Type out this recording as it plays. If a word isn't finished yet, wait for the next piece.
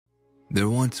There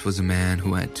once was a man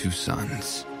who had 2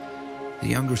 sons. The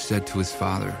younger said to his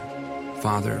father,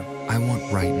 "Father, I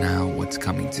want right now what's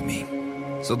coming to me."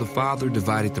 So the father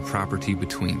divided the property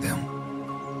between them.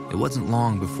 It wasn't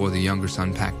long before the younger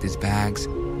son packed his bags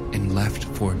and left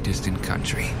for a distant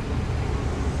country.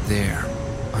 There,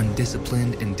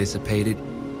 undisciplined and dissipated,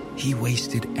 he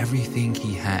wasted everything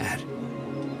he had.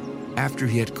 After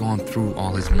he had gone through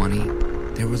all his money,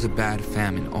 there was a bad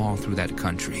famine all through that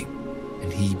country,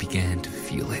 and he began to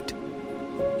feel it.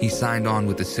 He signed on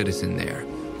with a citizen there,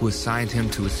 who assigned him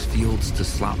to his fields to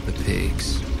slop the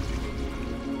pigs.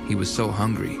 He was so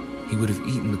hungry, he would have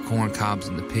eaten the corn cobs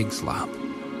and the pig slop,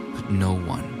 but no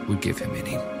one would give him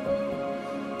any.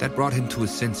 That brought him to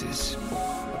his senses.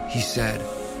 He said,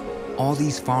 "All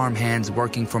these farm hands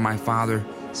working for my father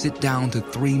sit down to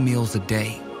 3 meals a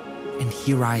day, and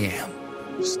here I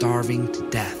am, starving to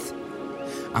death.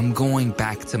 I'm going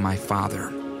back to my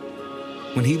father."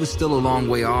 When he was still a long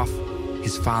way off,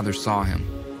 his father saw him.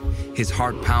 His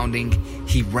heart pounding,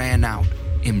 he ran out,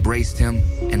 embraced him,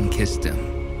 and kissed him.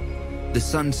 The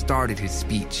son started his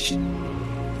speech.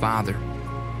 "Father,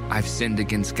 I've sinned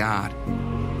against God.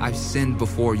 I've sinned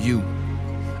before you.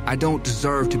 I don't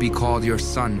deserve to be called your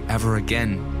son ever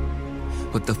again."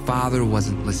 But the father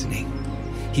wasn't listening.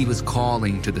 He was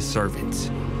calling to the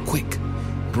servants, "Quick,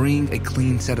 bring a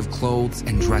clean set of clothes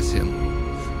and dress him.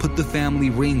 Put the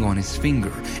family ring on his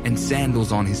finger and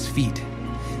sandals on his feet.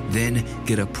 Then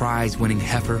get a prize-winning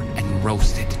heifer and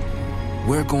roast it.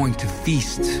 We're going to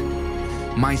feast.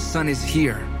 My son is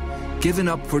here, given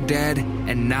up for dead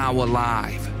and now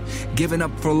alive, given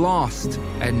up for lost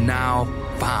and now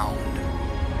found."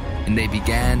 And they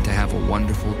began to have a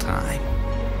wonderful time.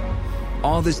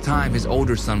 All this time, his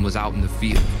older son was out in the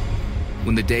field.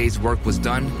 When the day's work was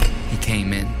done, he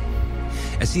came in.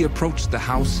 As he approached the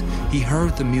house, he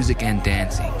heard the music and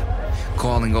dancing.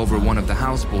 Calling over one of the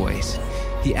houseboys,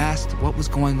 he asked what was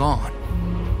going on.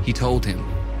 He told him,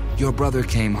 "Your brother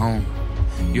came home.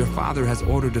 Your father has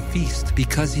ordered a feast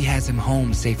because he has him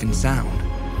home safe and sound."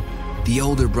 The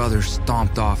older brother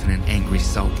stomped off in an angry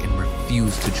sulk and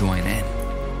refused to join in.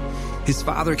 His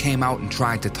father came out and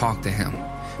tried to talk to him,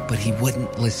 but he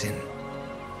wouldn't listen.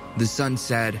 The son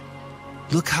said,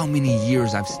 "Look how many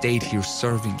years I've stayed here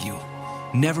serving you,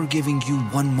 never giving you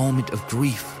one moment of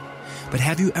grief. But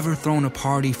have you ever thrown a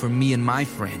party for me and my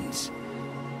friends?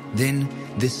 Then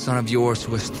this son of yours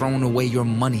who has thrown away your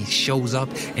money shows up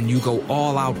and you go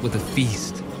all out with a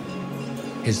feast."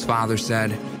 His father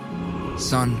said,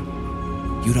 "Son,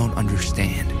 you don't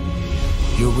understand.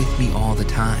 You're with me all the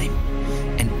time,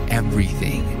 and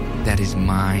everything that is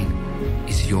mine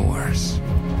is yours.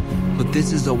 But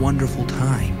this is a wonderful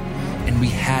time, and we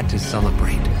had to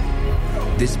celebrate.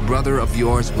 This brother of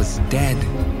yours was dead,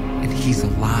 and he's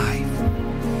alive.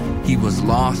 He was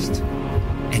lost,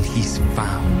 and he's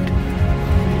found."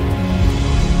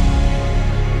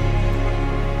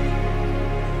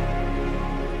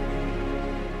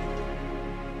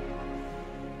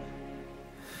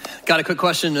 Got a quick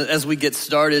question as we get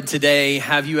started today.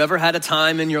 Have you ever had a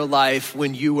time in your life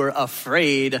when you were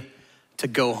afraid to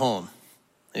go home?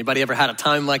 Anybody ever had a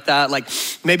time like that? Like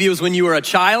maybe it was when you were a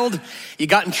child, you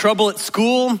got in trouble at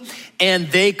school, and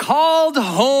they called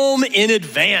home in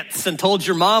advance and told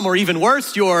your mom, or even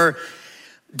worse, your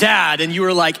dad, and you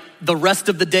were like, the rest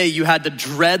of the day you had to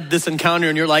dread this encounter,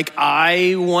 and you're like,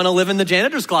 "I want to live in the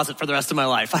janitor's closet for the rest of my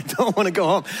life. I don't want to go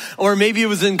home." Or maybe it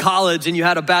was in college and you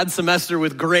had a bad semester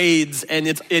with grades, and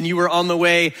you were on the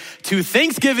way to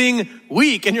Thanksgiving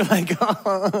week, and you're like,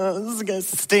 "Oh, this is gonna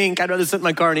stink. I'd rather sit in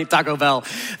my car and eat Taco Bell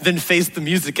than face the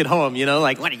music at home." You know,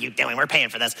 like, "What are you doing? We're paying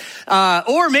for this."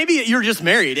 Or maybe you're just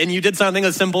married and you did something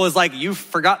as simple as like you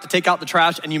forgot to take out the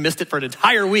trash and you missed it for an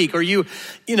entire week, or you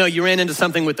ran into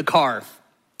something with the car.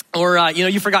 Or,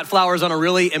 you forgot flowers on a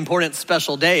really important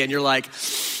special day, and you're like,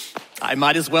 "I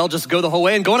might as well just go the whole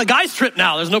way and go on a guy's trip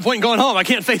now. There's no point in going home. I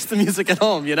can't face the music at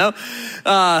home," you know?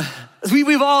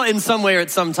 We've all in some way or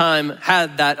at some time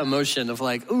had that emotion of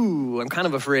like, "Ooh, I'm kind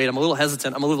of afraid. I'm a little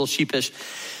hesitant. I'm a little sheepish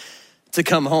to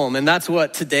come home." And that's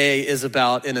what today is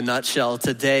about in a nutshell.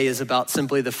 Today is about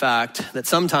simply the fact that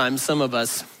sometimes some of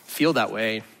us feel that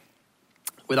way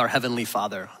with our Heavenly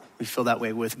Father. We feel that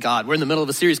way with God. We're in the middle of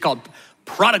a series called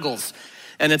Prodigals,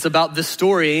 and it's about this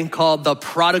story called the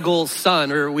prodigal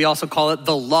son, or we also call it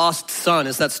the lost son.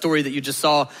 It's that story that you just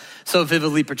saw so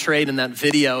vividly portrayed in that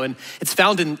video, and it's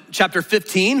found in chapter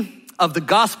 15 of the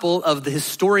Gospel of the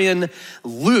historian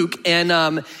Luke,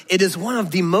 and it is one of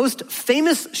the most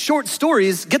famous short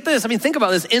stories, get this, think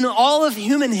about this, in all of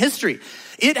human history.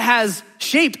 It has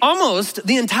shaped almost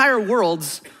the entire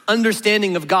world's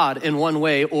understanding of God in one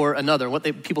way or another, what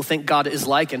people think God is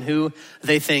like and who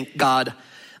they think God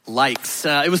likes.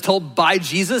 It was told by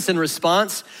Jesus in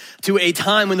response to a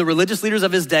time when the religious leaders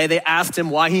of his day, they asked him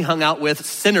why he hung out with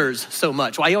sinners so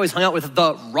much, why he always hung out with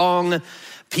the wrong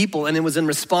people. And it was in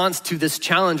response to this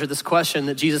challenge or this question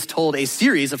that Jesus told a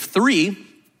series of 3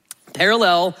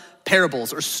 parallel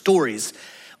parables or stories,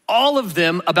 all of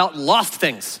them about lost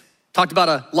things. Talked about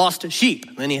a lost sheep,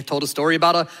 and then he told a story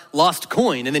about a lost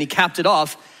coin, and then he capped it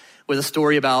off with a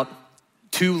story about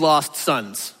 2 lost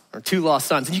sons.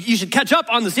 And you should catch up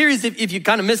on the series if you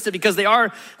kind of missed it, because they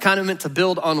are kind of meant to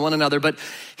build on one another. But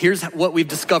here's what we've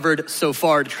discovered so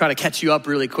far to try to catch you up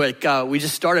really quick. We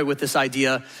just started with this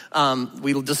idea.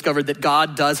 We discovered that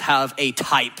God does have a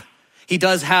type. He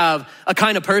does have a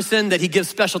kind of person that he gives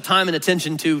special time and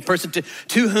attention to, person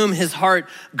to whom his heart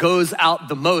goes out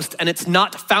the most. And it's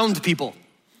not found people.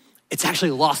 It's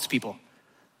actually lost people.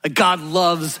 God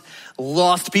loves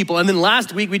lost people. And then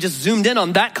last week, we just zoomed in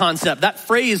on that concept, that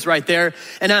phrase right there,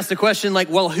 and asked the question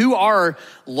like, well, who are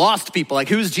lost people? Like,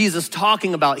 who's Jesus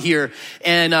talking about here?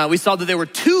 And we saw that there were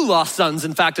 2 lost sons,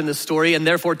 in fact, in this story, and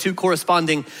therefore 2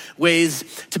 corresponding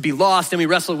ways to be lost. And we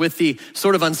wrestled with the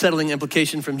sort of unsettling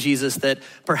implication from Jesus that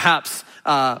perhaps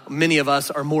many of us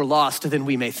are more lost than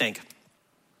we may think.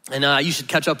 And you should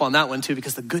catch up on that one too,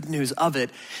 because the good news of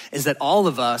it is that all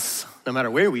of us, no matter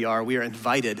where we are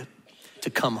invited to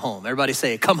come home. Everybody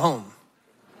say, come home.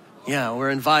 Yeah,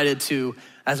 we're invited to,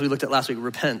 as we looked at last week,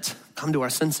 repent, come to our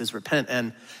senses, repent,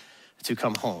 and to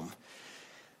come home.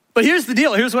 But here's the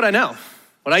deal. Here's what I know.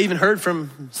 What I even heard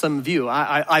from some of you.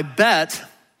 I bet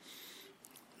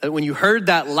that when you heard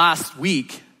that last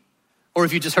week, or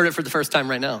if you just heard it for the first time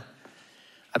right now,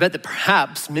 I bet that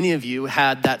perhaps many of you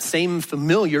had that same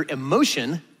familiar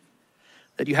emotion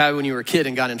that you had when you were a kid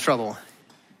and got in trouble.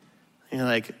 You're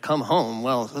like, come home.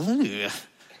 Well,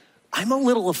 I'm a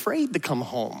little afraid to come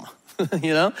home.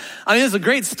 You know? I mean, it's a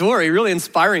great story, really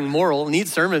inspiring moral, neat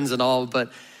sermons and all,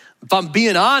 but if I'm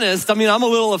being honest, I mean, I'm a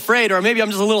little afraid, or maybe I'm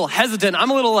just a little hesitant.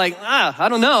 I'm a little like, I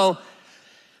don't know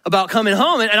about coming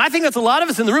home. And I think that's a lot of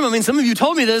us in the room. I mean, some of you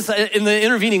told me this in the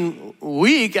intervening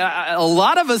week. A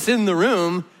lot of us in the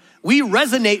room, we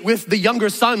resonate with the younger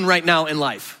son right now in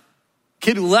life.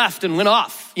 Kid who left and went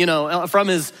off, from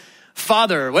his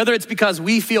father, whether it's because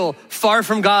we feel far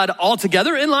from God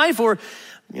altogether in life, or,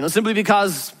 simply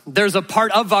because there's a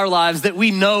part of our lives that we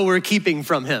know we're keeping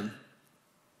from him.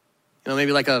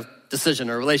 Maybe like a decision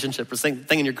or a relationship or thing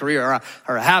in your career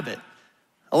or a habit.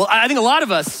 Well, I think a lot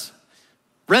of us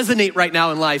resonate right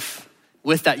now in life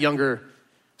with that younger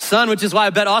son, which is why I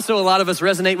bet also a lot of us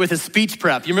resonate with his speech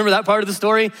prep. You remember that part of the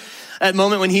story? That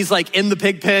moment when he's like in the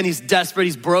pig pen, he's desperate,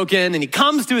 he's broken, and he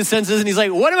comes to his senses and he's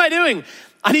like, what am I doing?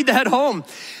 I need to head home.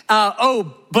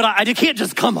 But I can't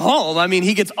just come home. I mean,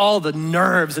 he gets all the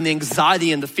nerves and the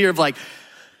anxiety and the fear of like,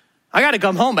 I gotta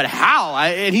come home, but how?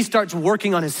 And he starts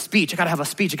working on his speech. I gotta have a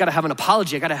speech, I gotta have an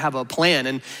apology, I gotta have a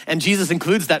plan. And Jesus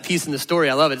includes that piece in the story.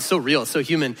 I love it, it's so real, it's so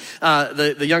human.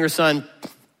 The younger son,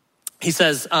 he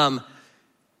says,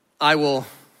 I will,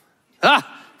 if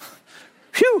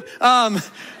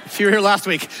you were here last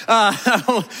week,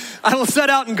 I will set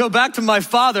out and go back to my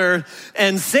father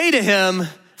and say to him,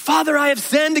 Father, I have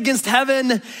sinned against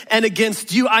heaven and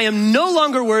against you. I am no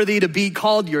longer worthy to be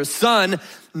called your son.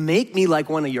 Make me like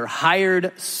one of your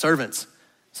hired servants.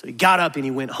 So he got up and he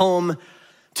went home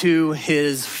to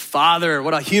his father.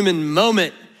 What a human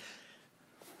moment.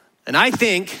 And I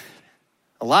think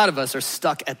a lot of us are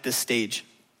stuck at this stage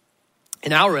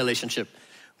in our relationship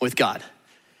with God.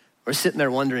 We're sitting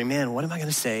there wondering, man, what am I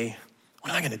gonna say?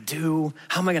 What am I gonna do?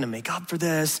 How am I gonna make up for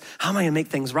this? How am I gonna make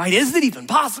things right? Is it even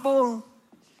possible?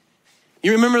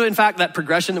 You remember, in fact, that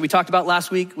progression that we talked about last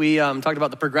week? We talked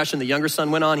about the progression the younger son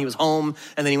went on. He was home,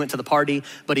 and then he went to the party,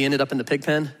 but he ended up in the pig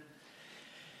pen.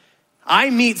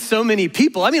 I meet so many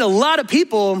people. I mean, a lot of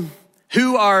people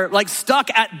who are like stuck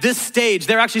at this stage.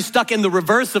 They're actually stuck in the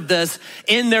reverse of this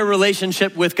in their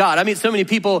relationship with God. I meet so many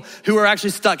people who are actually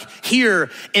stuck here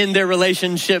in their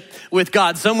relationship with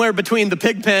God, somewhere between the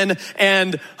pig pen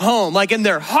and home. Like in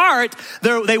their heart,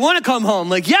 they want to come home.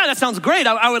 Like, yeah, that sounds great.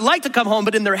 I would like to come home.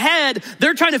 But in their head,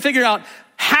 they're trying to figure out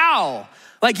how.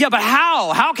 Like, yeah, but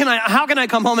how? How can I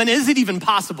come home? And is it even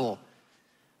possible?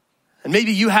 And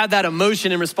maybe you had that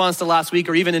emotion in response to last week,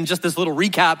 or even in just this little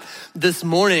recap this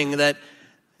morning, that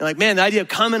you're like, man, the idea of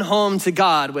coming home to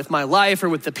God with my life or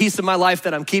with the piece of my life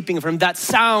that I'm keeping from, that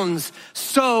sounds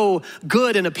so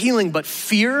good and appealing, but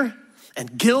fear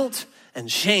and guilt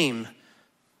and shame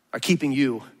are keeping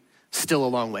you still a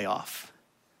long way off.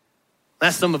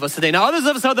 That's some of us today. Now, others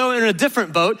of us, though, are in a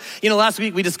different boat. Last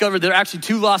week we discovered there are actually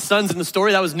 2 lost sons in the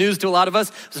story. That was news to a lot of us.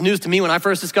 It was news to me when I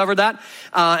first discovered that.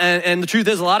 And the truth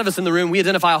is, a lot of us in the room, we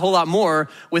identify a whole lot more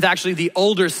with actually the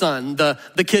older son, the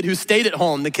kid who stayed at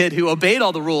home, the kid who obeyed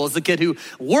all the rules, the kid who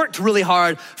worked really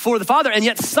hard for the father, and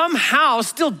yet somehow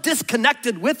still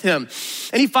disconnected with him.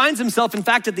 And he finds himself, in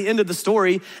fact, at the end of the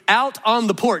story, out on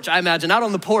the porch, I imagine, out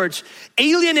on the porch,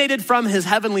 alienated from his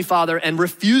heavenly father and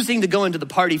refusing to go into the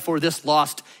party for this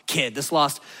lost kid, this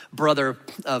lost brother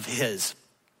of his.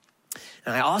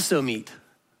 And I also meet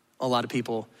a lot of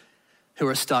people who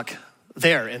are stuck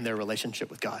there in their relationship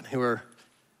with God, who are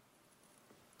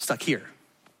stuck here,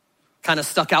 kind of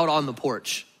stuck out on the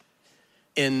porch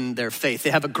in their faith.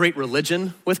 They have a great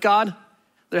religion with God,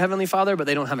 their heavenly father, but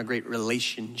they don't have a great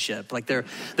relationship. Like their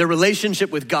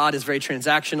relationship with God is very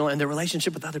transactional, and their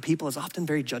relationship with other people is often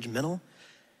very judgmental.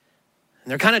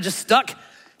 And they're kind of just stuck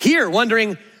here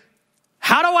wondering,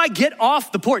 how do I get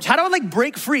off the porch? How do I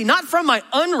break free? Not from my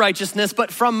unrighteousness,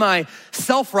 but from my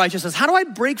self-righteousness. How do I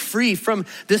break free from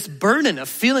this burden of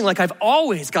feeling like I've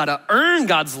always got to earn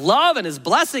God's love and his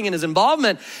blessing and his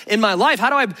involvement in my life?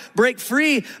 How do I break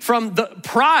free from the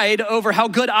pride over how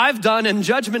good I've done and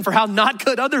judgment for how not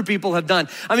good other people have done?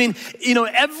 I mean,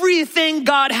 everything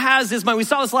God has is mine. We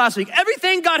saw this last week.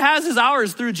 Everything God has is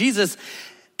ours through Jesus.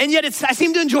 And yet I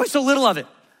seem to enjoy so little of it.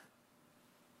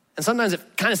 And sometimes it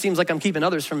kind of seems like I'm keeping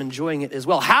others from enjoying it as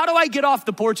well. How do I get off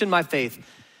the porch in my faith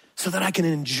so that I can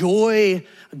enjoy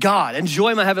God,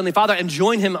 enjoy my heavenly father, and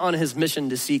join him on his mission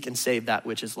to seek and save that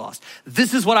which is lost?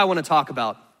 This is what I want to talk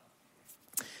about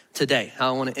today,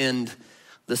 how I want to end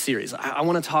the series. I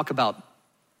want to talk about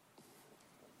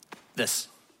this.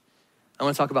 I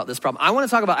want to talk about this problem. I want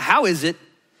to talk about how is it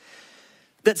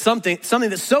that something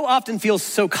that so often feels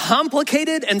so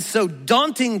complicated and so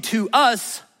daunting to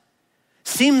us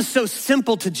seems so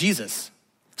simple to Jesus,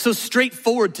 so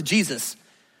straightforward to Jesus,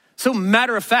 so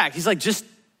matter of fact. He's like, just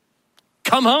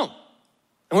come home.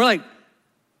 And we're like,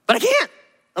 but I can't.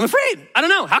 I'm afraid. I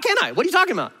don't know. How can I? What are you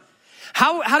talking about?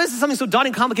 How does something so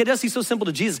daunting, complicated, seem so simple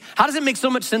to Jesus? How does it make so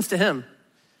much sense to him?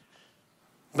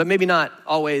 But maybe not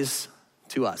always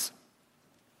to us.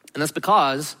 And that's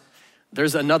because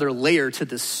there's another layer to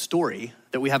this story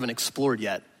that we haven't explored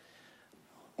yet.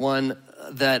 One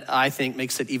that I think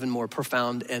makes it even more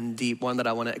profound and deep, one that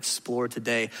I want to explore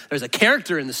today. There's a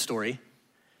character in the story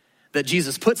that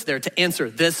Jesus puts there to answer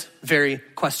this very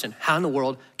question. How in the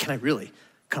world can I really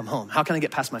come home? How can I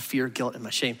get past my fear, guilt, and my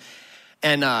shame?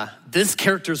 And this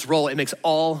character's role, it makes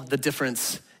all the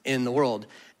difference in the world.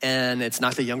 And it's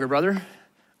not the younger brother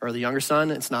or the younger son.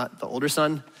 It's not the older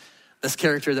son. This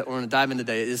character that we're going to dive in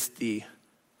today is the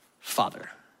father.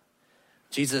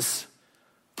 Jesus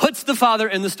puts the father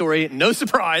in the story, no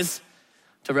surprise,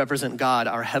 to represent God,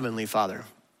 our heavenly father.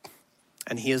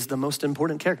 And he is the most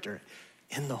important character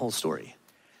in the whole story.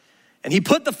 And he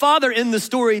put the father in the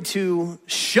story to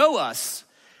show us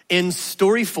in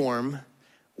story form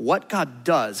what God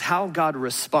does, how God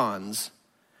responds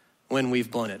when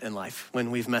we've blown it in life, when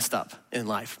we've messed up in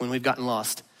life, when we've gotten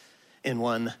lost in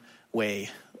one way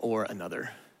or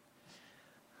another.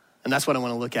 And that's what I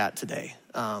want to look at today.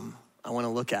 I want to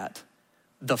look at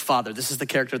the father. This is the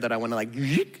character that I want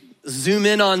to zoom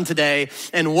in on today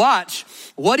and watch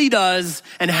what he does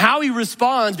and how he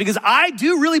responds, because I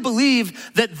do really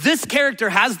believe that this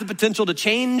character has the potential to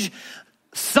change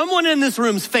someone in this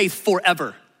room's faith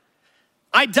forever.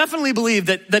 I definitely believe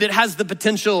that it has the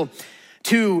potential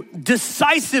to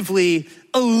decisively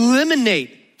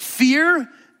eliminate fear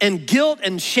and guilt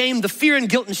and shame, the fear and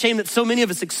guilt and shame that so many of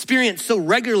us experience so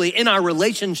regularly in our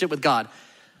relationship with God.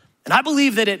 And I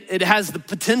believe that it has the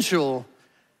potential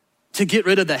to get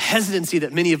rid of the hesitancy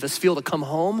that many of us feel to come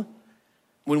home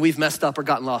when we've messed up or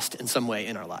gotten lost in some way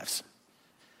in our lives.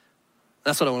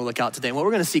 That's what I want to look at today. And what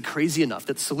we're going to see, crazy enough,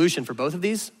 that the solution for both of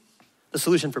these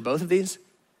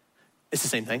is the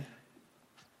same thing.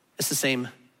 It's the same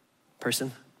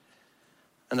person.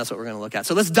 And that's what we're going to look at.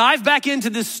 So let's dive back into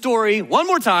this story one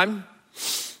more time.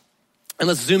 And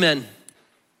let's zoom in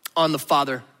on the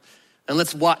father. And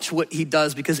let's watch what he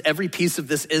does, because every piece of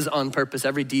this is on purpose.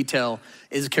 Every detail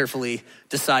is carefully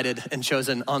decided and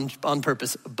chosen on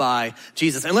purpose by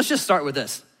Jesus. And let's just start with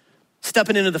this.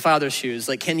 Stepping into the father's shoes.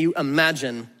 Can you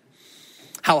imagine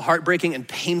how heartbreaking and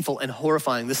painful and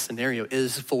horrifying this scenario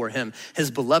is for him?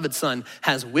 His beloved son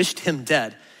has wished him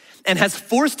dead and has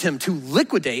forced him to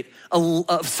liquidate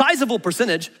a sizable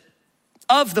percentage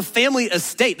of the family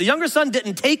estate. The younger son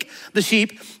didn't take the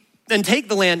sheep and take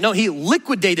the land. No, he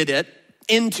liquidated it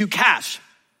into cash.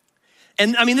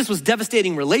 And I mean, this was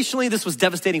devastating relationally, this was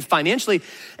devastating financially,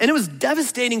 and it was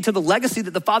devastating to the legacy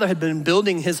that the father had been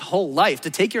building his whole life.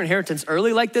 To take your inheritance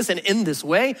early like this and in this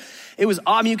way, it was,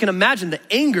 I mean, you can imagine the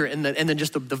anger and then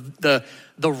just the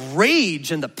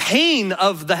rage and the pain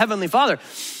of the Heavenly Father.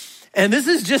 And this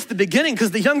is just the beginning, because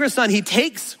the younger son, he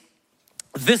takes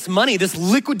this money, this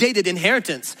liquidated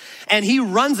inheritance, and he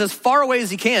runs as far away as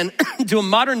he can to a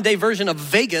modern day version of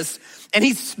Vegas, and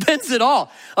he spends it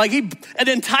all. Like an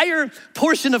entire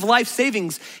portion of life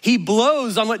savings, he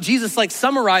blows on what Jesus like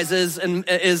summarizes and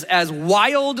is as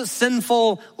wild,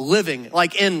 sinful living,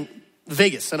 like in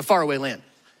Vegas, in a faraway land.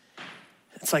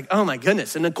 It's like, oh my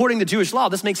goodness. And according to Jewish law,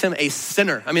 this makes him a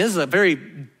sinner. I mean, this is a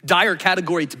very dire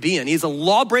category to be in. He's a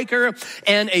lawbreaker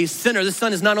and a sinner. This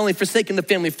son has not only forsaken the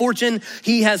family fortune,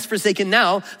 he has forsaken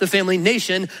now the family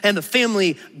nation and the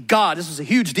family God. This was a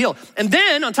huge deal. And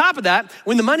then on top of that,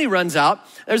 when the money runs out,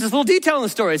 there's this little detail in the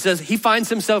story. It says he finds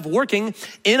himself working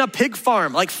in a pig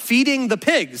farm, like feeding the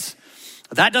pigs.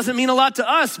 That doesn't mean a lot to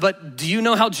us, but do you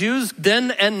know how Jews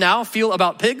then and now feel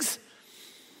about pigs?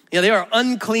 Yeah, they are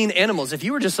unclean animals. If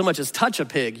you were just so much as touch a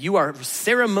pig, you are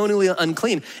ceremonially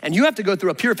unclean. And you have to go through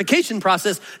a purification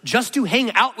process just to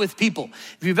hang out with people.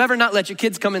 If you've ever not let your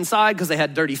kids come inside because they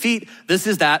had dirty feet, this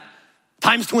is that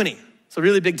times 20. It's a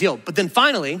really big deal. But then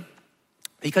finally,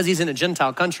 because he's in a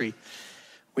Gentile country,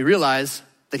 we realize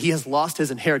that he has lost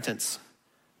his inheritance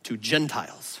to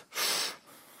Gentiles.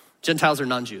 Gentiles are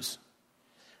non-Jews.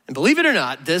 And believe it or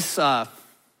not, this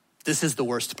is the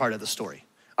worst part of the story.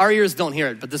 Our ears don't hear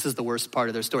it, but this is the worst part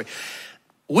of their story.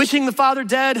 Wishing the father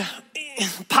dead,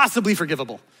 possibly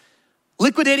forgivable.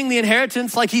 Liquidating the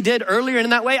inheritance like he did earlier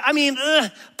in that way, I mean,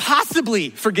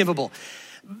 possibly forgivable.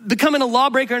 Becoming a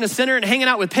lawbreaker and a sinner and hanging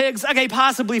out with pigs, okay,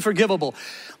 possibly forgivable.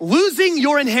 Losing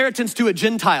your inheritance to a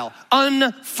Gentile,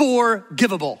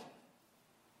 unforgivable.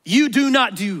 You do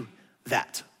not do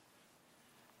that.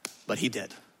 But he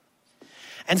did.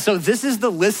 And so this is the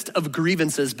list of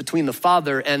grievances between the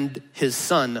father and his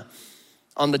son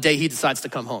on the day he decides to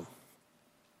come home.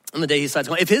 On the day he decides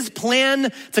to come home. If his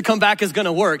plan to come back is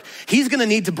gonna work, he's gonna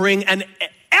need to bring an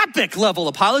epic level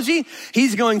apology.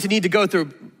 He's going to need to go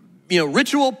through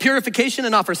ritual purification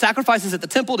and offer sacrifices at the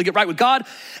temple to get right with God.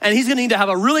 And he's gonna need to have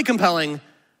a really compelling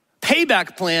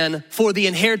payback plan for the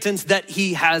inheritance that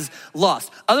he has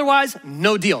lost. Otherwise,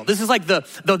 no deal. This is like the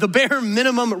bare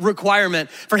minimum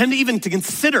requirement for him to even to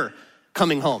consider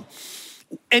coming home.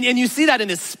 And you see that in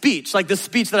his speech, like the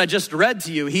speech that I just read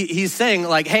to you. He's saying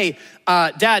like, hey,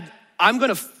 Dad, I'm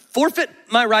gonna forfeit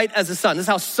my right as a son. This is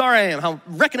how sorry I am, how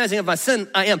recognizing of my sin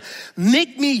I am.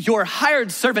 Make me your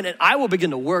hired servant and I will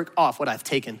begin to work off what I've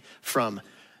taken from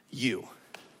you.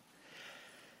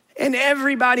 And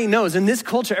everybody knows, in this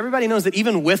culture, everybody knows that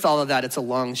even with all of that, it's a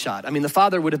long shot. I mean, the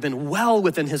father would have been well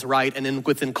within his right and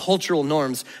within cultural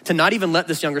norms to not even let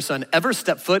this younger son ever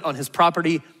step foot on his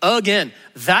property again.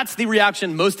 That's the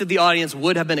reaction most of the audience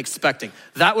would have been expecting.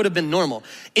 That would have been normal.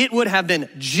 It would have been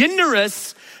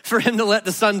generous for him to let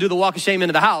the son do the walk of shame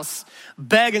into the house,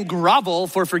 beg and grovel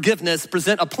for forgiveness,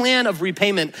 present a plan of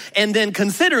repayment, and then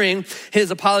considering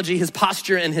his apology, his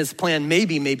posture, and his plan,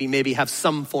 maybe have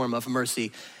some form of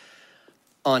mercy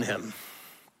on him.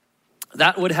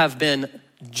 That would have been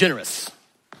generous.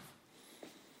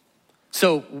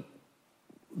 So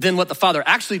then what the father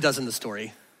actually does in the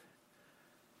story,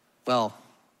 well,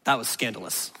 that was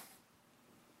scandalous.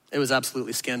 It was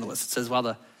absolutely scandalous. It says while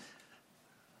the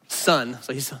son,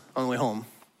 so he's on the way home,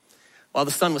 while the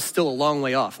son was still a long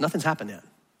way off, nothing's happened yet.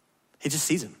 He just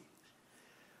sees him.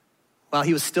 While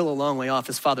he was still a long way off,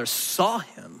 his father saw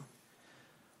him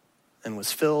and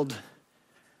was filled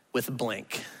with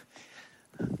blank.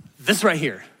 This right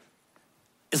here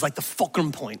is like the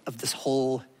fulcrum point of this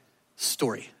whole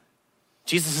story.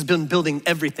 Jesus has been building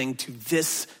everything to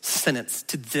this sentence,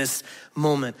 to this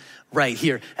moment right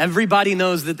here. Everybody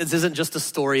knows that this isn't just a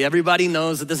story. Everybody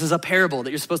knows that this is a parable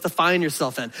that you're supposed to find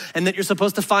yourself in and that you're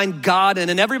supposed to find God in.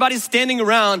 And everybody's standing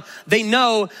around, they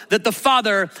know that the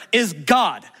Father is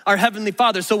God, our Heavenly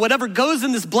Father. So whatever goes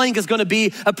in this blank is gonna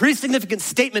be a pretty significant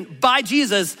statement by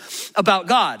Jesus about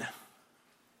God.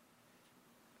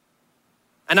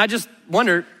 And I just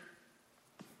wonder,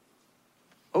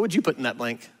 what would you put in that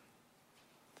blank?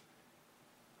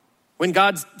 When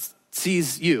God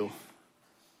sees you,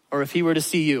 or if he were to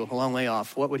see you a long way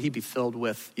off, what would he be filled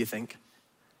with, you think?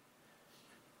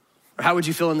 Or how would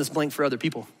you fill in this blank for other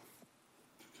people?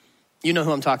 You know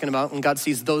who I'm talking about. When God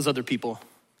sees those other people,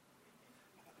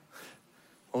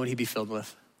 what would he be filled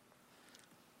with?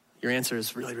 Your answer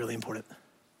is really, really important.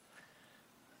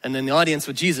 And then the audience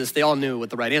with Jesus, they all knew what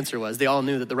the right answer was. They all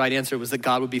knew that the right answer was that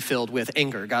God would be filled with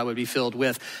anger. God would be filled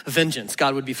with vengeance.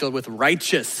 God would be filled with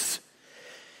righteous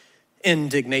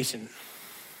indignation.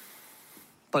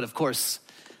 But of course,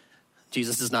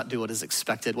 Jesus does not do what is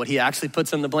expected. What he actually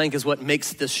puts in the blank is what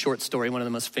makes this short story one of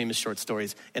the most famous short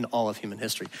stories in all of human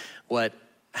history. What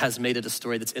has made it a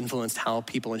story that's influenced how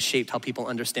people and shaped how people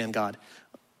understand God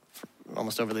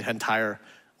almost over the entire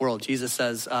world. Jesus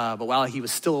says, but while he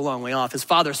was still a long way off, his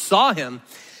father saw him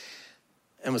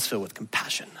and was filled with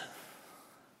compassion.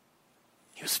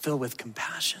 He was filled with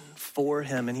compassion for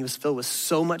him, and he was filled with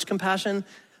so much compassion.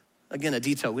 Again, a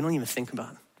detail we don't even think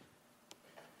about.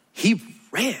 He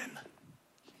ran.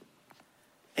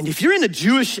 And if you're in a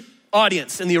Jewish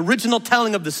audience in the original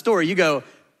telling of the story, you go,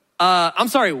 I'm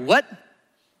sorry, what?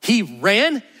 He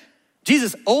ran?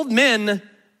 Jesus, old men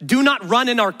do not run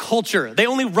in our culture. They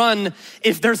only run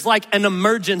if there's like an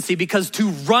emergency, because to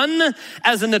run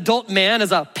as an adult man,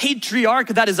 as a patriarch,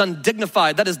 that is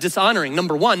undignified, that is dishonoring,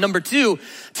 number one. Number two,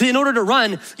 in order to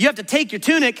run, you have to take your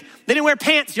tunic. They didn't wear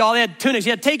pants, y'all, they had tunics.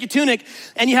 You had to take your tunic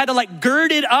and you had to like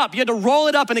gird it up. You had to roll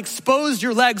it up and expose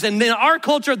your legs. And in our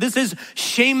culture, this is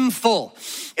shameful.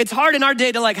 It's hard in our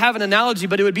day to like have an analogy,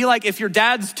 but it would be like if your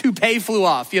dad's toupee flew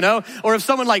off, you know, or if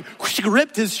someone like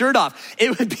ripped his shirt off.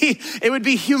 It would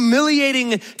be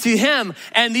humiliating to him.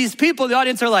 And these people, the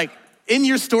audience, are like, in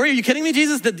your story, are you kidding me,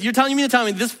 Jesus? That you're telling me to tell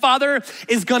me this father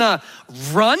is gonna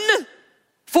run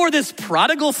for this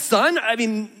prodigal son? I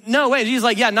mean, no way. Jesus is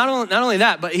like, yeah, not only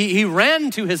that, but he ran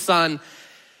to his son,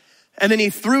 and then he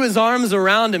threw his arms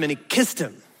around him and he kissed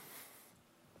him.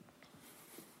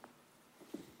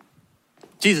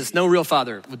 Jesus, no real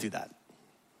father would do that.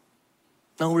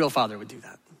 No real father would do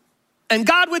that. And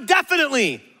God would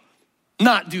definitely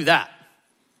not do that.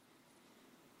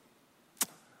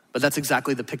 But that's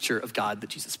exactly the picture of God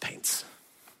that Jesus paints.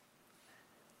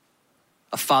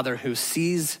 A father who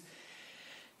sees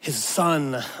his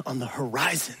son on the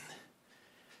horizon,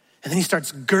 and then he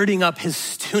starts girding up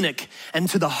his tunic, and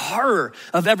to the horror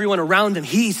of everyone around him,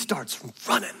 he starts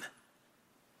running.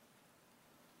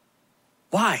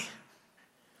 Why?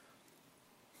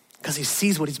 Because he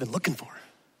sees what he's been looking for.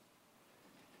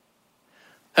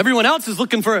 Everyone else is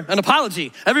looking for an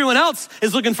apology. Everyone else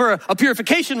is looking for a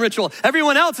purification ritual.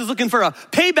 Everyone else is looking for a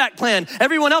payback plan.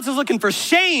 Everyone else is looking for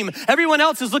shame. Everyone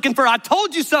else is looking for, I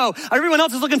told you so. Everyone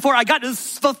else is looking for, I got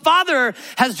this. The father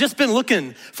has just been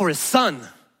looking for his son.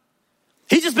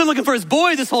 He's just been looking for his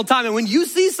boy this whole time. And when you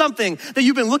see something that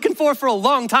you've been looking for a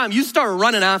long time, you start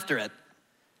running after it.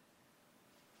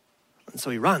 And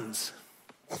so he runs.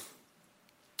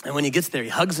 And when he gets there, he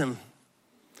hugs him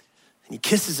and he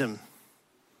kisses him.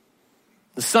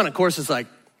 The son, of course, is like,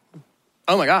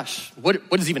 oh my gosh, what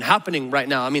is even happening right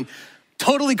now? I mean,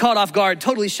 totally caught off guard,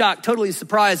 totally shocked, totally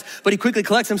surprised, but he quickly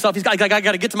collects himself. He's got, I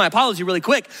got to get to my apology really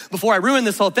quick before I ruin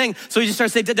this whole thing. So he just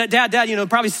starts saying, dad, you know,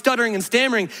 probably stuttering and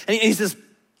stammering. And he says,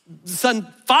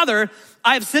 son, father,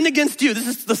 I have sinned against you. This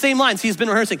is the same lines he's been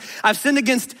rehearsing. I've sinned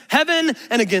against heaven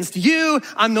and against you.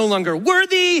 I'm no longer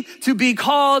worthy to be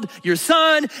called your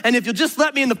son. And if you'll just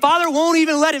let me, and the father won't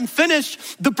even let him finish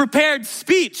the prepared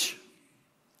speech.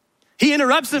 He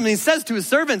interrupts him and he says to his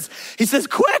servants, he says,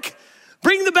 quick,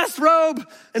 bring the best robe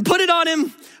and put it on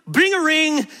him. Bring a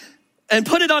ring and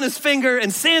put it on his finger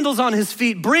and sandals on his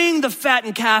feet. Bring the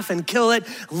fattened calf and kill it.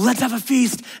 Let's have a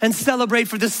feast and celebrate,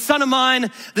 for this son of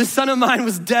mine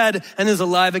was dead and is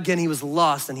alive again. He was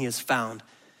lost and he is found.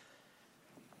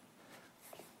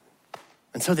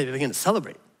 And so they begin to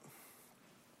celebrate.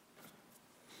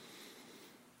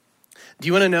 Do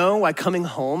you want to know why coming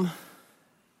home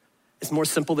is more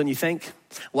simple than you think?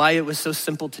 Why it was so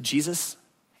simple to Jesus?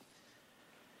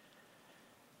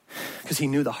 Because he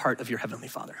knew the heart of your heavenly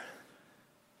Father.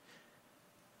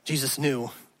 Jesus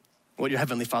knew what your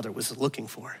heavenly Father was looking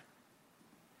for.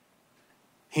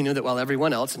 He knew that while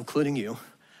everyone else, including you,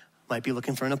 might be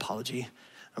looking for an apology,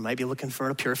 or might be looking for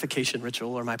a purification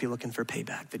ritual, or might be looking for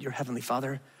payback, that your heavenly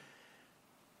Father,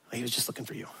 well, he was just looking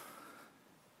for you.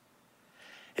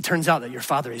 It turns out that your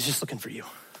Father is just looking for you.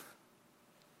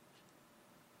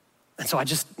 And so I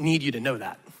just need you to know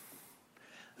that.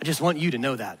 I just want you to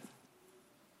know that.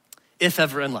 If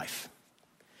ever in life,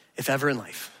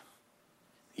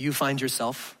 you find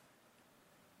yourself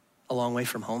a long way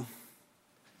from home,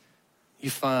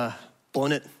 you've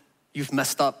blown it, you've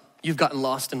messed up, you've gotten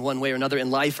lost in one way or another in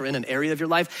life or in an area of your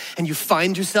life, and you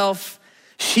find yourself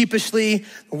sheepishly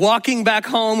walking back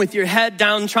home with your head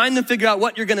down, trying to figure out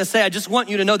what you're gonna say, I just want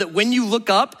you to know that when you look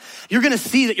up, you're gonna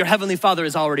see that your heavenly Father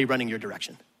is already running your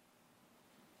direction.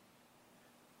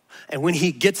 And when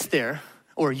he gets there,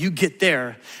 or you get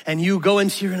there and you go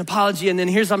into your apology and then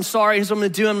I'm sorry, here's what I'm gonna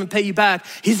do, I'm gonna pay you back,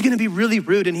 he's gonna be really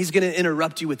rude and he's gonna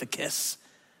interrupt you with a kiss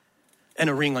and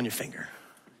a ring on your finger.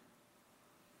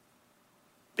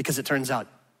 Because it turns out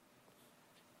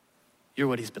you're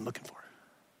what he's been looking for.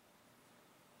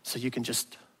 So you can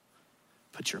just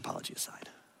put your apology aside.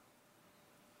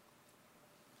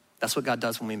 That's what God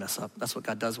does when we mess up. That's what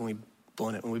God does when we blow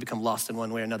it, when we become lost in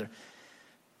one way or another.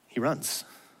 He runs.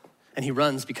 And he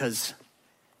runs because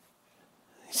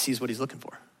he sees what he's looking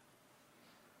for.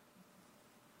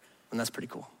 And that's pretty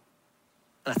cool.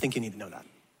 And I think you need to know that.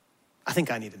 I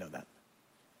think I need to know that.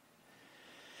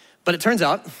 But it turns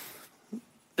out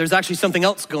there's actually something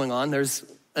else going on. There's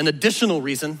an additional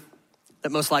reason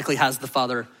that most likely has the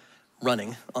Father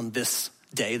running on this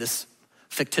day, this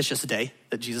fictitious day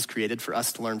that Jesus created for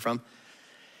us to learn from.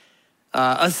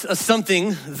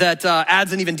 Something that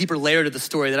adds an even deeper layer to the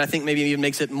story that I think maybe even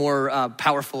makes it more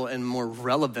powerful and more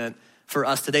relevant for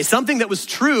us today. Something that was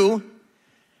true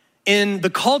in the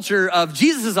culture of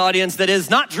Jesus' audience that is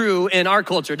not true in our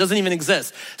culture. It doesn't even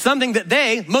exist. Something that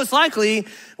they most likely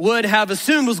would have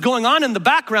assumed was going on in the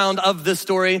background of this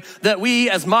story that we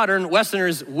as modern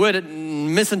Westerners would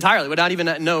miss entirely, would not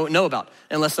even know about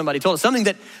unless somebody told us. Something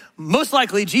that most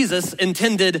likely Jesus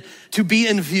intended to be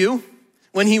in view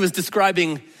when he was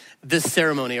describing this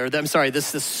ceremony,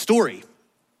 this story.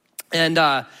 And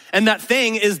that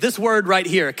thing is this word right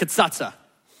here, kitsatsa.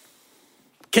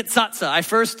 Kitsatsa. I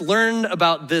first learned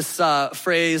about this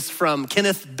phrase from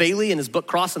Kenneth Bailey in his book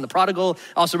Cross and the Prodigal.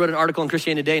 I also wrote an article in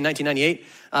Christianity Today in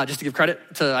 1998, just to give credit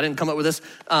to, I didn't come up with this,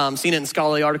 seen it in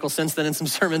scholarly articles since then and some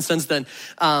sermons since then.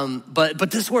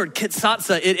 But this word,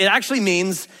 kitsatsa, it actually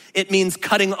means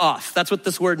cutting off. That's what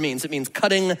this word means. It means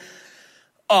cutting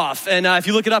off. And if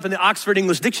you look it up in the Oxford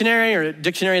English Dictionary or a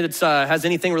dictionary that has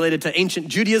anything related to ancient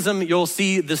Judaism, you'll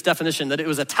see this definition, that it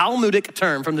was a Talmudic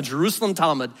term from the Jerusalem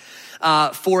Talmud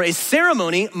for a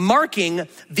ceremony marking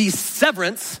the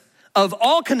severance of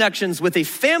all connections with a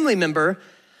family member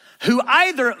who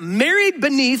either married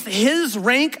beneath his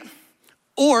rank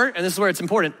or, and this is where it's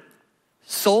important,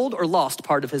 sold or lost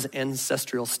part of his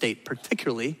ancestral state,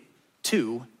 particularly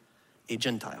to a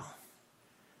Gentile.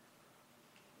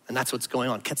 And that's what's going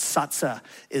on. Kitsatsa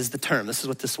is the term. This is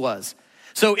what this was.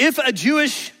 So if a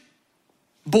Jewish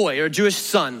boy or a Jewish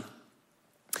son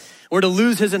were to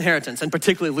lose his inheritance, and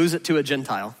particularly lose it to a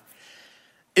Gentile,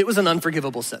 it was an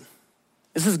unforgivable sin.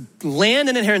 This is land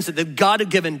and inheritance that God had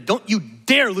given. Don't you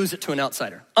dare lose it to an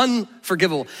outsider.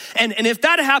 Unforgivable. And if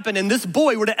that happened and this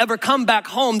boy were to ever come back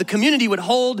home, the community would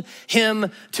hold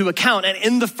him to account. And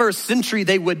in the first century,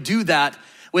 they would do that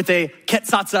with a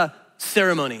kitsatsa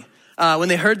ceremony. When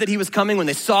they heard that he was coming, when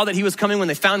they saw that he was coming, when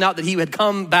they found out that he had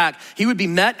come back, he would be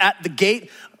met at the gate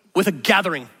with a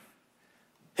gathering.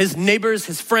 His neighbors,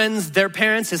 his friends, their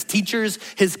parents, his teachers,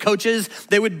 his coaches,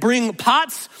 they would bring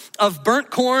pots of burnt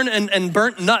corn and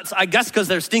burnt nuts, I guess because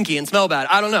they're stinky and smell bad.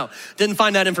 I don't know. Didn't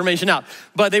find that information out.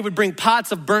 But they would bring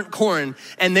pots of burnt corn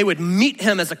and they would meet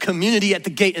him as a community at the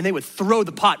gate and they would throw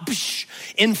the pot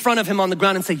in front of him on the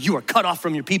ground and say, "You are cut off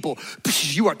from your people.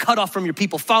 You are cut off from your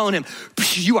people. Follow him.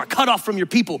 You are cut off from your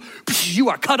people. You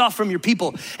are cut off from your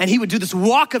people." And he would do this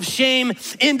walk of shame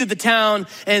into the town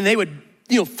and they would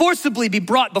forcibly be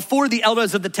brought before the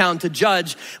elders of the town to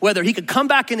judge whether he could come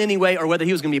back in any way or whether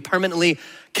he was gonna be permanently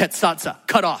kitsatsa,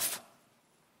 cut off,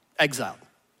 exiled.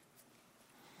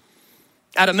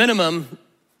 At a minimum,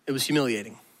 it was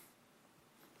humiliating.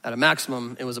 At a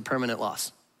maximum, it was a permanent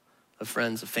loss of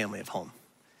friends, of family, of home.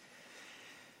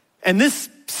 And this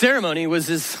ceremony was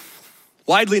as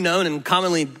widely known and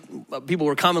people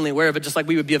were commonly aware of it, just like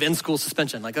we would be of in-school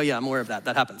suspension. Like, oh yeah, I'm aware of that.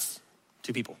 That happens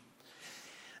to people.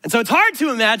 And so it's hard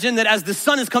to imagine that as the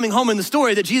son is coming home in the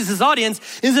story, that Jesus' audience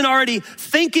isn't already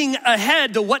thinking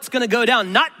ahead to what's gonna go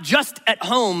down, not just at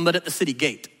home, but at the city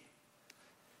gate.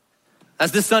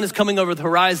 As this son is coming over the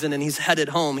horizon and he's headed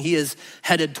home, he is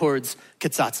headed towards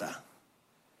kitsatsa.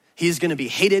 He's gonna be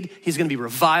hated, he's gonna be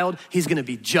reviled, he's gonna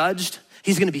be judged,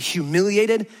 he's gonna be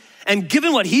humiliated. And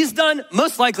given what he's done,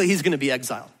 most likely he's gonna be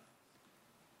exiled.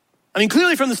 I mean,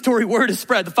 clearly from the story, word is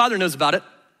spread. The father knows about it.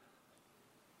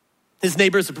 His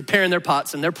neighbors are preparing their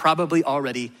pots and they're probably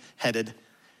already headed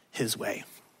his way.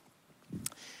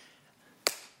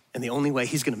 And the only way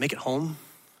he's gonna make it home,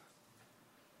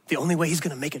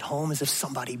 is if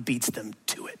somebody beats them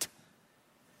to it.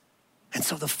 And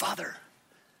so the father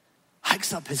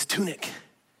hikes up his tunic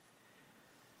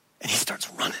and he starts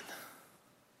running.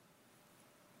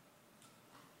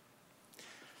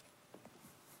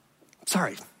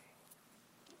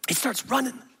 He starts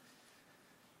running.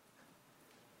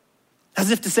 As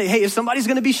if to say, hey, if somebody's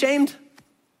gonna be shamed,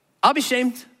 I'll be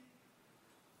shamed.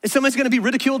 If somebody's gonna be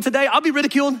ridiculed today, I'll be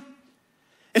ridiculed.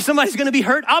 If somebody's gonna be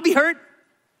hurt, I'll be hurt.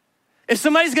 If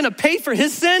somebody's gonna pay for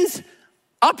his sins,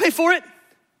 I'll pay for it.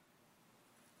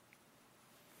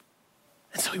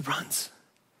 And so he runs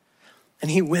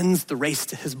and he wins the race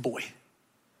to his boy.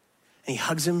 And he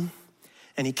hugs him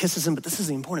and he kisses him, but this is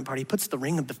the important part. He puts the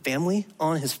ring of the family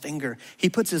on his finger. He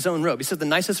puts his own robe. He said the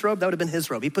nicest robe, that would have been his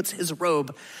robe. He puts his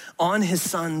robe on his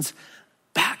son's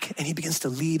back and he begins to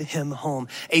lead him home.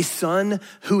 A son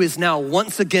who is now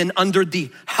once again under the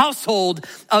household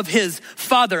of his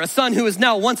father. A son who is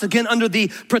now once again under the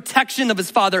protection of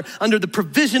his father, under the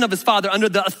provision of his father, under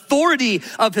the authority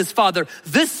of his father.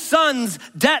 This son's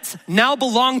debts now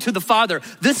belong to the father.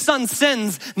 This son's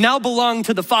sins now belong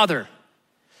to the father.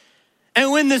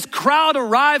 And when this crowd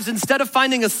arrives, instead of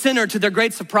finding a sinner, to their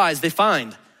great surprise, they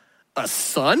find a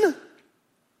son.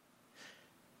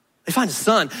 They find a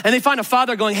son, and they find a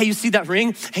father going, hey, you see that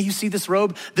ring? Hey, you see this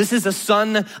robe? This is a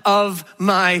son of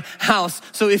my house.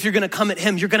 So if you're gonna come at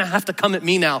him, you're gonna have to come at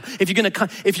me now. If you're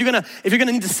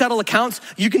gonna need to settle accounts,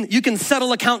 you can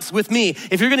settle accounts with me.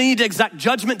 If you're gonna need to exact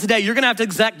judgment today, you're gonna have to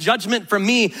exact judgment from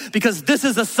me because this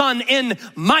is a son in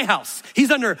my house.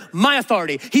 He's under my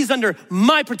authority. He's under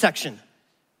my protection.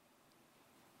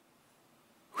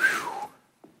 Whew.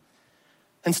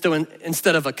 And so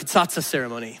instead of a katsatsa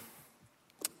ceremony,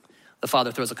 the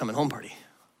father throws a coming home party.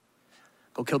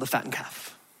 Go kill the fattened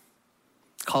calf.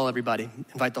 Call everybody,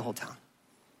 invite the whole town.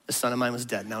 This son of mine was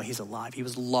dead, now he's alive. He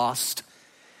was lost,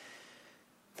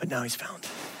 but now he's found.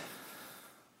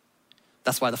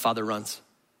 That's why the father runs.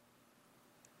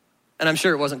 And I'm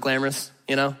sure it wasn't glamorous,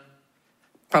 you know?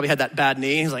 Probably had that bad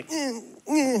knee. He's like,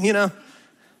 you know?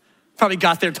 Probably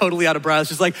got there totally out of breath,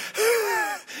 just like,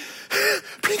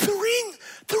 bring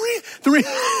the ring.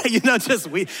 You know,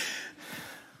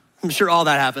 I'm sure all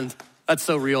that happened. That's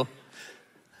so real.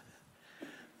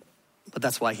 But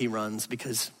that's why he runs,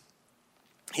 because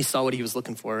he saw what he was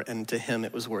looking for, and to him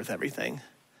it was worth everything.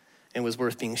 It was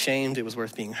worth being shamed. It was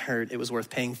worth being hurt. It was worth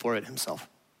paying for it himself.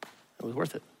 It was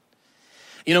worth it.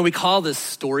 You know, we call this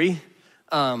story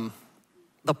the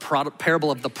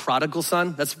parable of the prodigal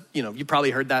son. That's, you know, you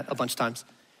probably heard that a bunch of times.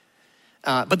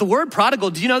 But the word prodigal,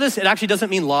 do you know this? It actually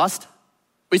doesn't mean lost.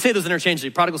 We say those interchangeably,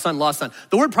 prodigal son, lost son.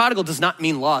 The word prodigal does not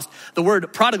mean lost. The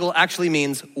word prodigal actually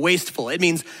means wasteful. It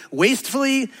means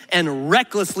wastefully and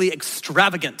recklessly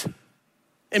extravagant.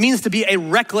 It means to be a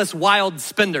reckless, wild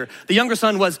spender. The younger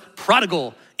son was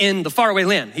prodigal in the faraway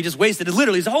land. He just wasted it,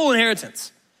 literally his whole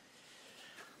inheritance.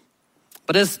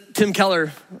 But as Tim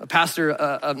Keller, a pastor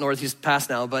up north, he's passed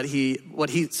now, but what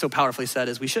he so powerfully said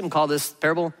is we shouldn't call this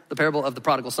parable the parable of the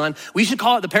prodigal son. We should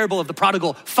call it the parable of the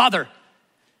prodigal father.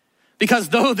 Because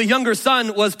though the younger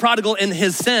son was prodigal in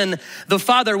his sin, the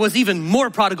father was even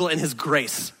more prodigal in his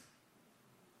grace.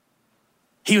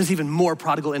 He was even more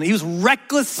prodigal and he was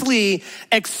recklessly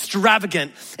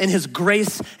extravagant in his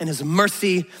grace and his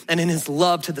mercy and in his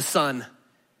love to the son.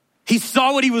 He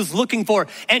saw what he was looking for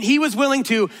and he was willing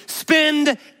to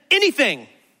spend anything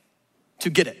to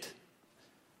get it.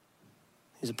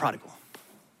 He's a prodigal.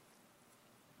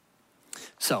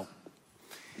 So,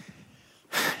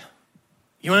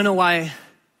 you wanna know why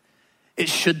it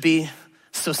should be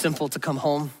so simple to come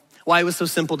home? Why it was so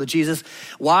simple to Jesus?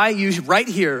 Why you right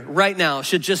here, right now,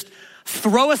 should just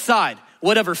throw aside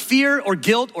whatever fear or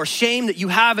guilt or shame that you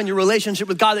have in your relationship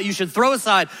with God, that you should throw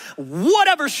aside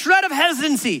whatever shred of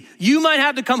hesitancy you might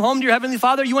have to come home to your Heavenly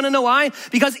Father. You wanna know why?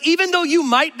 Because even though you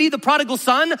might be the prodigal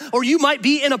son or you might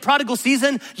be in a prodigal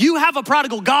season, you have a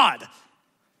prodigal God.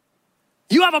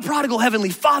 You have a prodigal Heavenly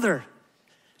Father.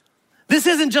 This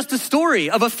isn't just a story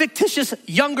of a fictitious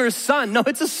younger son. No,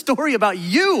 it's a story about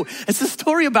you. It's a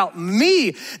story about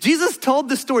me. Jesus told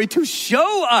the story to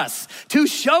show us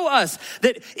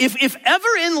that if ever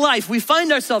in life we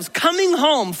find ourselves coming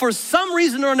home for some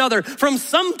reason or another, from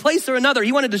some place or another,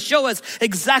 he wanted to show us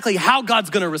exactly how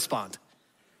God's gonna respond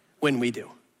when we do.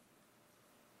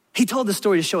 He told the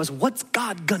story to show us what's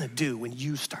God gonna do when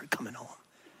you start coming home.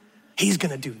 He's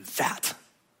gonna do that.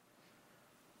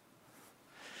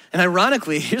 And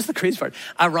ironically, here's the crazy part.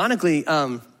 Ironically,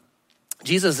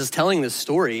 Jesus is telling this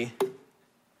story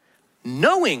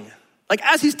knowing, like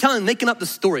as he's making up the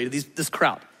story to this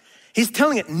crowd, he's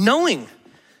telling it knowing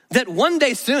that one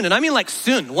day soon, and I mean like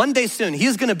soon, one day soon, he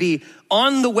is gonna be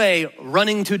on the way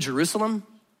running to Jerusalem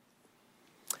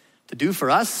to do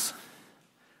for us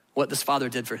what this father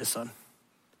did for his son.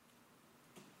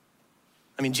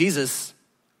 I mean, Jesus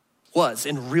was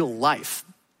in real life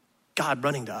God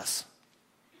running to us.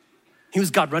 He was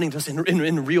God running to us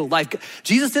in real life.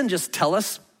 Jesus didn't just tell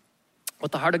us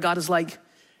what the heart of God is like.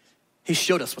 He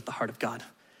showed us what the heart of God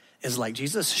is like.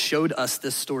 Jesus showed us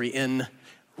this story in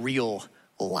real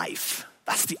life.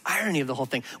 That's the irony of the whole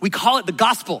thing. We call it the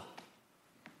gospel.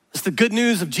 It's the good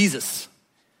news of Jesus.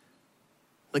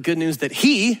 The good news that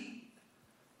he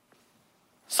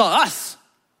saw us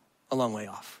a long way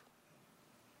off.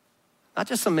 Not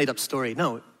just some made up story.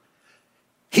 No,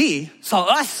 he saw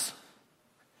us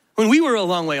when we were a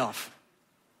long way off.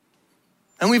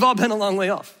 And we've all been a long way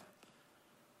off.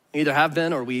 We either have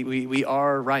been or we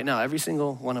are right now. Every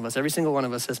single one of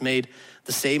us has made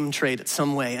the same trade in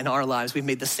some way in our lives. We've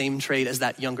made the same trade as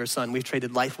that younger son. We've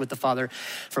traded life with the Father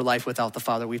for life without the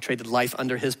Father. We've traded life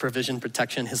under his provision,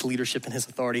 protection, his leadership, and his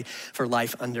authority for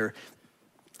life under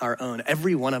our own.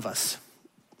 Every one of us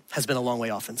has been a long way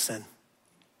off in sin.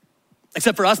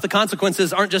 Except for us, the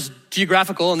consequences aren't just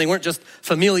geographical and they weren't just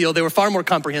familial. They were far more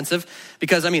comprehensive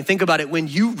because, think about it. When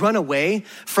you run away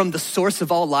from the source of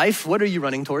all life, what are you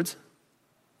running towards?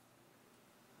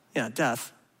 Yeah,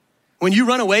 death. When you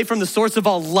run away from the source of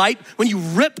all light, when you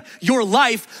rip your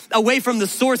life away from the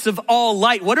source of all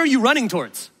light, what are you running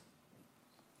towards?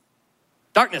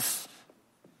 Darkness.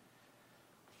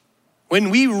 When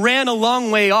we ran a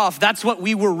long way off, that's what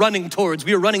we were running towards.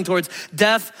 We were running towards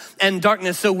death and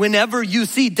darkness. So whenever you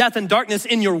see death and darkness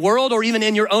in your world or even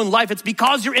in your own life, it's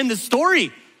because you're in the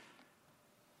story.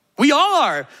 We all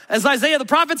are. As Isaiah the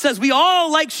prophet says, we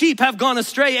all like sheep have gone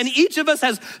astray, and each of us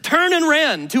has turned and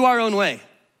ran to our own way.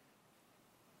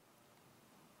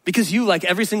 Because you, like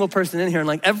every single person in here, and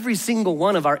like every single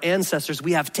one of our ancestors,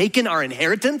 we have taken our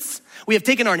inheritance. We have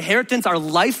taken our inheritance, our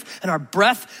life and our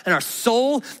breath and our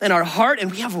soul and our heart, and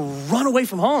we have run away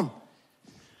from home.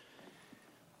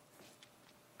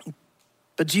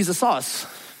 But Jesus saw us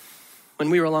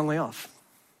when we were a long way off.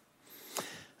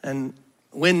 And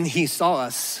when he saw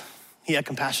us, he had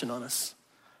compassion on us.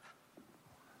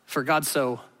 For God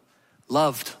so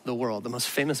loved the world, the most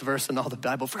famous verse in all the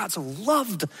Bible. For God so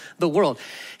loved the world.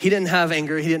 He didn't have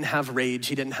anger, he didn't have rage,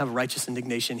 he didn't have righteous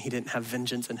indignation, he didn't have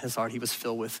vengeance in his heart. He was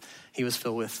filled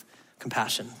with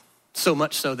compassion. So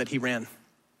much so that he ran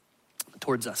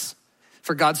towards us.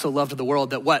 For God so loved the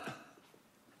world that what?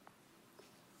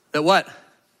 That what?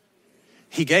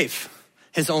 He gave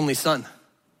his only son.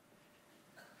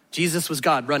 Jesus was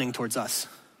God running towards us.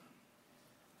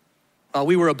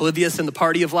 We were oblivious in the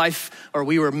party of life, or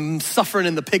we were suffering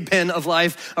in the pig pen of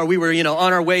life, or we were, on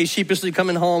our way, sheepishly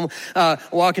coming home,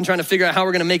 walking, trying to figure out how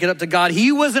we're gonna make it up to God.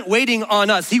 He wasn't waiting on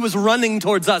us. He was running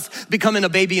towards us, becoming a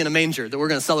baby in a manger that we're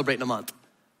gonna celebrate in a month.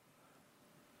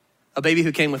 A baby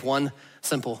who came with one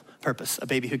simple purpose, a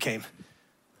baby who came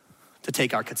to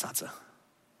take our kitsatsa.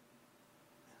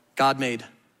 God made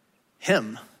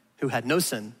him who had no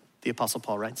sin, the Apostle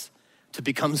Paul writes, to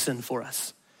become sin for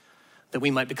us, that we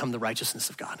might become the righteousness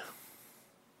of God.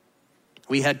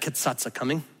 We had kitsatsa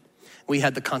coming. We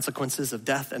had the consequences of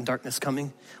death and darkness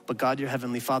coming, but God, your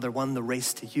heavenly Father, won the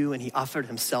race to you, and he offered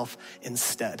himself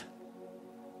instead.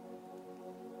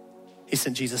 He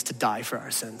sent Jesus to die for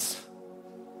our sins.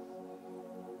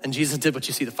 And Jesus did what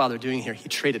you see the Father doing here. He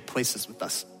traded places with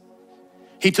us.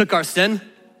 He took our sin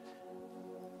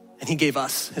and he gave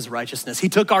us his righteousness. He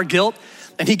took our guilt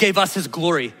and he gave us his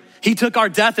glory. He took our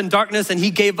death and darkness and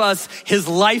he gave us his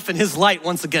life and his light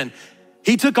once again.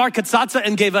 He took our kitsatsa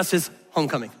and gave us his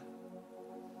homecoming.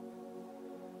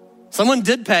 Someone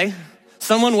did pay.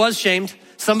 Someone was shamed.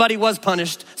 Somebody was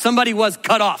punished. Somebody was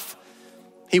cut off.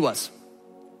 He was.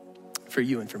 For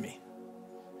you and for me.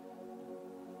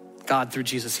 God, through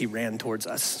Jesus, he ran towards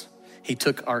us. He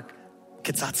took our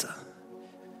kitsatsa,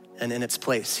 and in its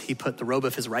place, he put the robe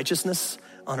of his righteousness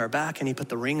on our back, and he put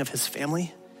the ring of his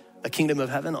family, the kingdom of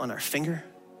heaven, on our finger,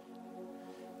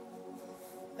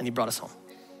 and he brought us home.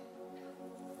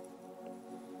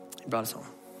 He brought us home.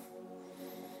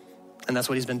 And that's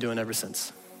what he's been doing ever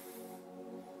since.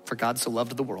 For God so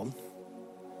loved the world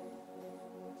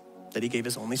that he gave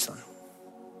his only son,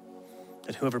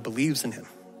 that whoever believes in him,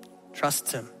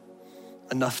 trusts him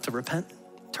enough to repent,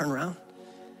 turn around,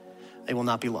 they will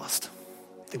not be lost.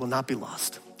 They will not be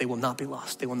lost. They will not be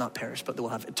lost. They will not perish, but they will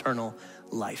have eternal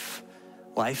life.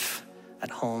 Life at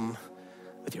home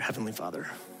with your heavenly Father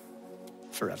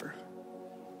forever.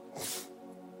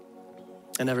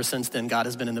 And ever since then, God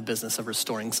has been in the business of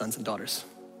restoring sons and daughters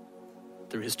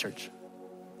through his church.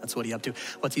 That's what he's up to.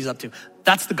 What's he's up to?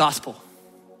 That's the gospel.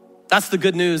 That's the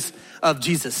good news of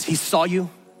Jesus. He saw you.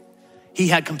 He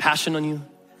had compassion on you.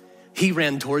 He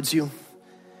ran towards you.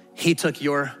 He took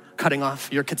your cutting off,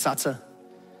 your kitsatsa.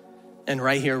 And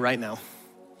right here, right now,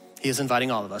 he is inviting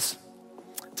all of us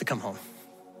to come home.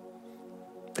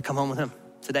 To come home with him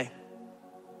today.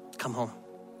 Come home.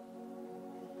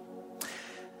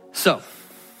 So,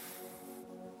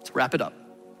 to wrap it up,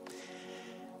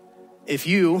 if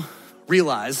you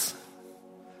realize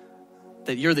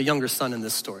that you're the younger son in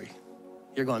this story.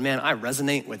 You're going, man, I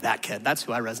resonate with that kid. That's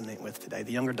who I resonate with today,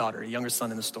 the younger daughter, the younger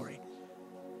son in the story.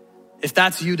 If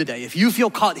that's you today, if you feel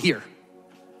caught here,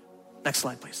 next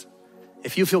slide, please.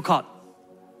 If you feel caught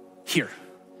here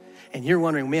and you're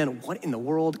wondering, man, what in the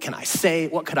world can I say?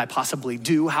 What could I possibly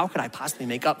do? How could I possibly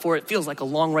make up for it? It feels like a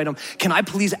long ride home. Can I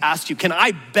please ask you, can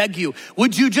I beg you,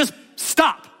 would you just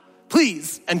stop,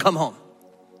 please, and come home?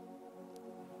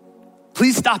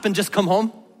 Please stop and just come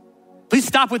home. Please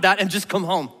stop with that and just come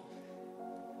home.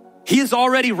 He has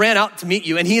already ran out to meet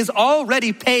you and he has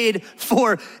already paid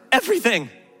for everything.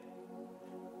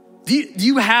 Do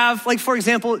you have, like, for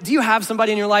example, do you have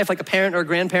somebody in your life, like a parent or a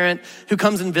grandparent who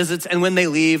comes and visits and when they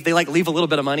leave, they like leave a little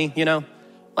bit of money, you know?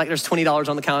 Like there's $20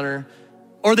 on the counter.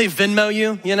 Or they Venmo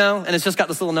you, you know? And it's just got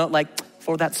this little note like,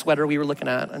 for that sweater we were looking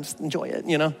at, and just enjoy it,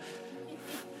 you know?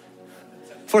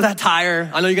 For that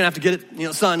tire, I know you're gonna have to get it, you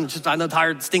know, son, just I know the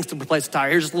tire stinks to replace the tire.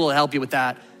 Here's just a little to help you with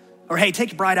that. Or hey,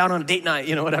 take your bride out on a date night,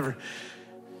 you know, whatever.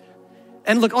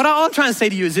 And look, all I'm trying to say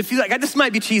to you is if you like, this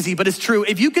might be cheesy, but it's true.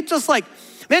 If you could just like,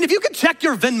 man, if you could check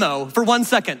your Venmo for 1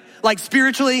 second, like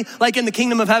spiritually, like in the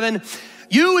kingdom of heaven,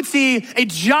 you would see a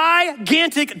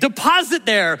gigantic deposit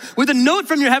there with a note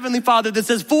from your heavenly Father that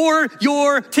says, for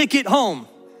your ticket home.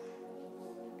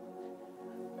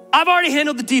 I've already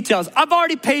handled the details. I've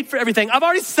already paid for everything. I've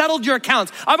already settled your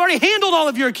accounts. I've already handled all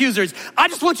of your accusers. I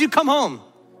just want you to come home.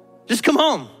 Just come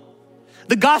home.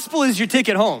 The gospel is your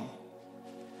ticket home.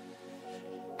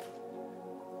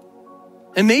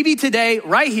 And maybe today,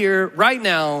 right here, right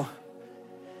now,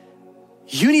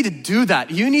 you need to do that.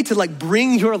 You need to like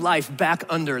bring your life back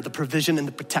under the provision and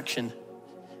the protection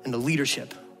and the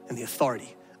leadership and the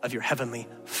authority of your heavenly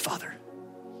Father.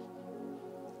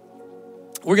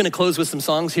 We're gonna close with some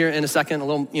songs here in a second,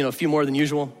 a few more than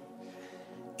usual.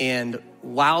 And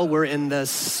while we're in the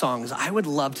songs, I would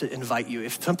love to invite you,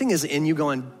 if something is in you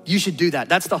going, you should do that.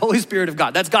 That's the Holy Spirit of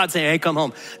God. That's God saying, hey, come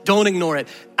home. Don't ignore it,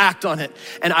 act on it.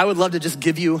 And I would love to just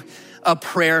give you a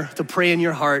prayer to pray in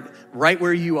your heart right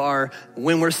where you are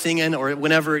when we're singing or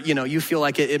whenever, you feel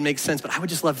like it makes sense. But I would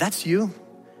just love, that's you.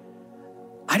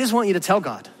 I just want you to tell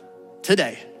God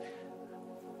today,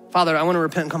 Father, I want to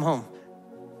repent and come home.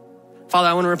 Father,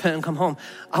 I want to repent and come home.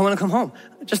 I want to come home.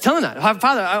 Just tell him that.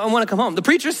 Father, I want to come home. The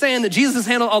preacher's saying that Jesus has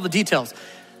handled all the details.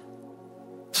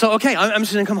 So, okay, I'm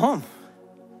just going to come home.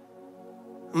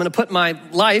 I'm going to put my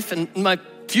life and my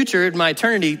future and my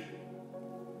eternity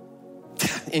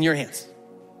in your hands.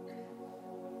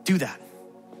 Do that.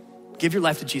 Give your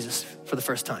life to Jesus for the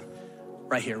first time,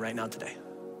 right here, right now, today.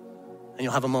 And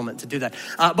you'll have a moment to do that.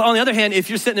 But on the other hand, if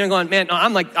you're sitting there going, man, no,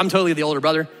 I'm totally the older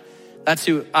brother. That's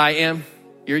who I am.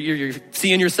 You're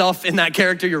seeing yourself in that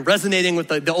character. You're resonating with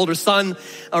the older son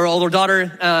or older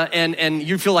daughter, and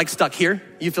you feel like stuck here.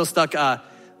 You feel stuck at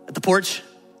the porch.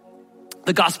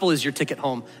 The gospel is your ticket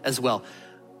home as well.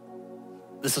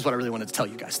 This is what I really wanted to tell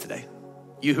you guys today.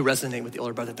 You who resonate with the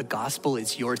older brother, the gospel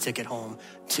is your ticket home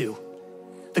too.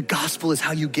 The gospel is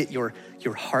how you get your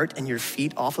heart and your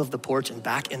feet off of the porch and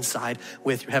back inside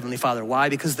with your heavenly Father. Why?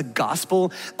 Because the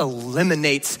gospel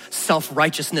eliminates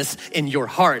self-righteousness in your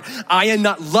heart. I am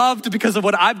not loved because of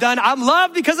what I've done. I'm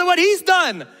loved because of what he's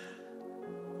done.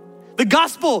 The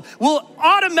gospel will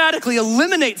automatically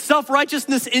eliminate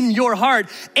self-righteousness in your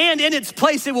heart, and in its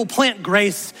place, it will plant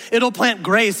grace. It'll plant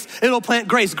grace. It'll plant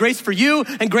grace. Grace for you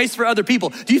and grace for other people.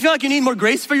 Do you feel like you need more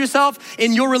grace for yourself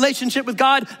in your relationship with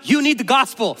God? You need the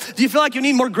gospel. Do you feel like you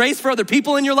need more grace for other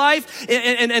people in your life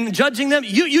and judging them?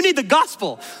 You need the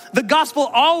gospel. The gospel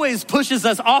always pushes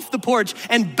us off the porch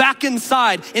and back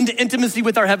inside into intimacy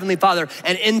with our heavenly Father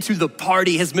and into the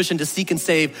party, his mission to seek and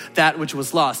save that which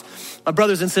was lost. My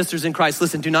brothers and sisters in Christ,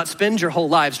 listen, do not spend your whole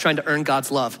lives trying to earn God's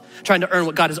love, trying to earn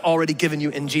what God has already given you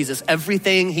in Jesus.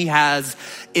 Everything he has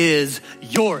is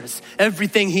yours.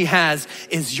 Everything he has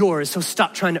is yours. So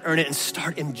stop trying to earn it and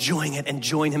start enjoying it and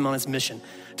join him on his mission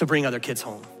to bring other kids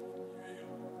home.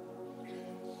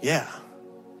 Yeah.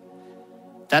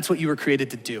 That's what you were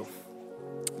created to do.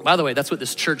 By the way, that's what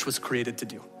this church was created to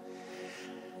do.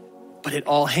 But it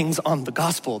all hangs on the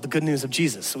gospel, the good news of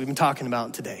Jesus that we've been talking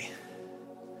about today.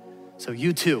 So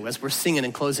you too, as we're singing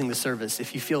and closing the service,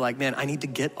 if you feel like, man, I need to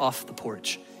get off the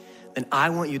porch, then I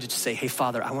want you to just say, hey,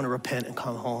 Father, I want to repent and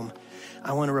come home.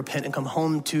 I want to repent and come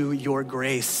home to your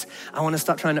grace. I want to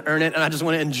stop trying to earn it, and I just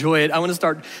want to enjoy it. I want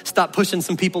to stop pushing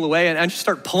some people away and just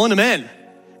start pulling them in.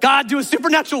 God, do a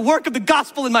supernatural work of the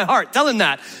gospel in my heart. Tell him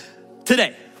that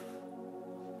today.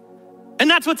 And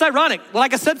that's what's ironic.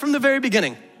 Like I said from the very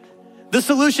beginning, the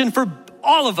solution for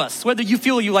all of us, whether you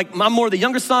feel you like I'm more the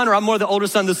younger son or I'm more the older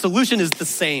son, the solution is the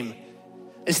same.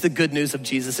 It's the good news of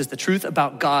Jesus. It's the truth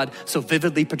about God so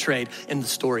vividly portrayed in the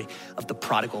story of the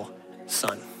prodigal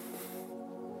son.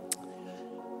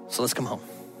 So let's come home.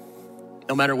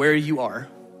 No matter where you are,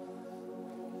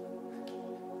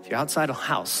 if you're outside a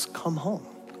house, come home.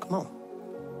 Come home.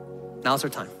 Now's our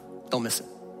time. Don't miss it.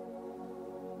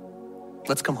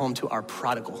 Let's come home to our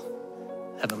prodigal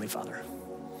Heavenly Father.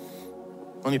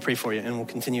 Let me pray for you and we'll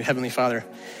continue. Heavenly Father,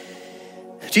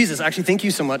 Jesus, actually, thank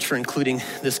you so much for including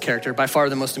this character, by far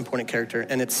the most important character.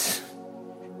 And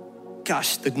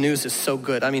gosh, the news is so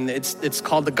good. I mean, it's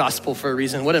called the gospel for a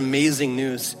reason. What amazing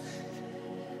news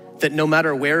that no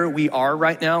matter where we are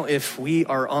right now, if we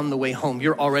are on the way home,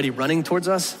 you're already running towards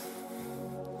us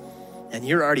and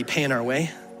you're already paying our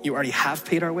way. You already have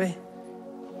paid our way.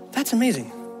 That's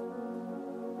amazing.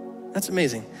 That's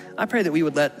amazing. I pray that we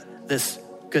would let this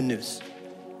good news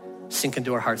sink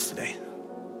into our hearts today.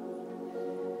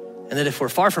 And that if we're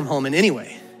far from home in any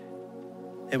way,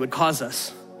 it would cause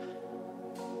us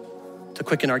to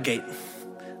quicken our gait,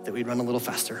 that we'd run a little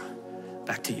faster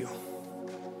back to you,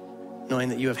 knowing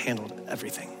that you have handled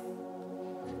everything.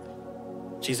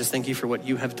 Jesus, thank you for what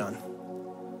you have done.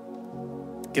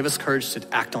 Give us courage to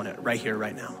act on it right here,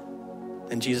 right now.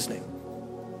 In Jesus' name,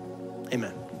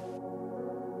 amen.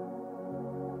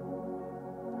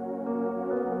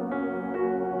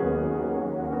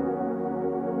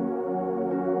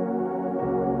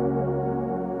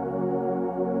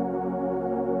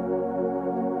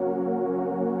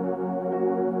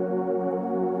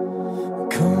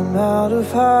 Come out of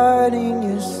hiding,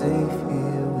 you're safe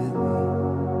here with me.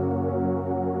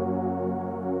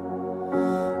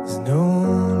 There's no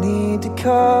need to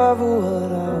cover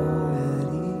what I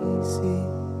already see.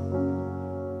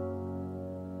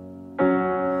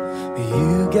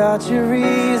 You got your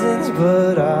reasons,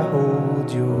 but I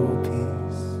hold your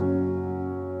peace.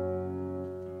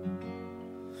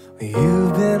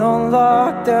 You've been on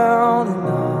lockdown and I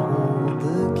hold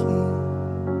the key.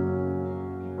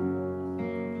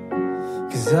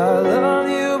 I loved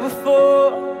you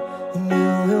before you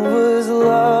knew it was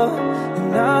love,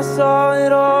 and I saw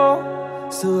it all,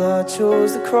 still I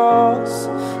chose the cross.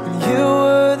 And you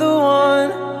were the one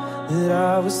that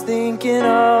I was thinking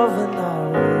of when I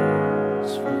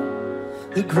rose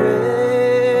from the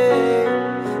grave.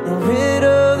 Now rid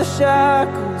of the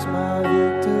shackles, my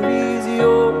victory's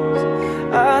yours.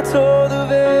 I tore the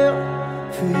veil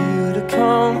for you to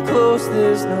come close.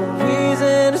 There's no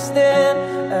reason to stand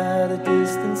at a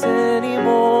distance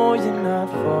anymore. You're not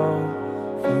far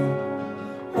from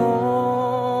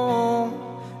home,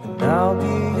 and I'll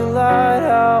be your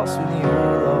lighthouse when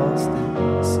you're lost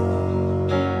at sea.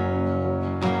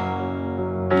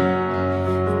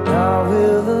 And I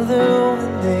will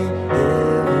illuminate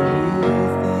everything.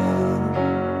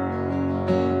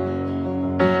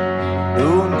 No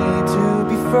need to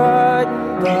be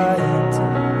frightened by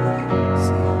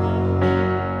intimacy.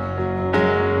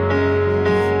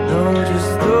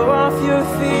 Just throw off your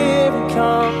fear and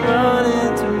come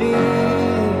running to me.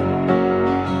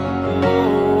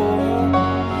 Oh,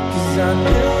 'cause I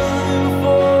knew you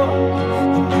before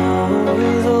you knew it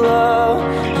was love,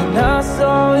 and I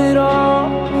saw it all,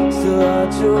 still I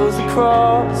chose the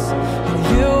cross. And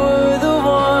you were the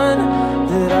one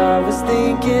that I was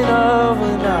thinking of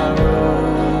when I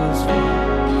rose from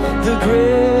the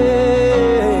grave.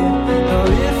 Now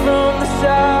rid from the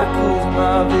shackles,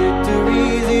 my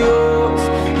victory's yours.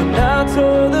 And I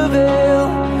tore the veil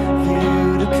for you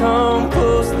to come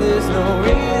close. There's no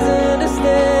reason to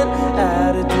stand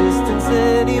at a distance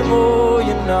anymore.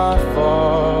 You're not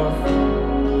far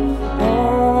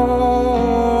home.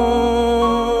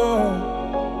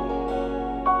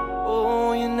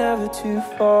 Oh, you're never too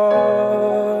far.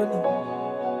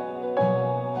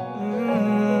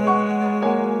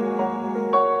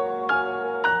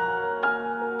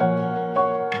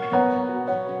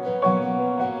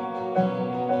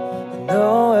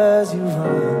 As you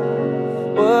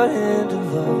run, what hand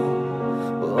of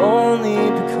love will only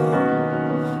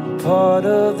become a part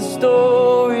of the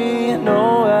story. And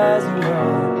know as you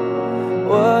run,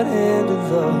 what hand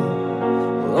of love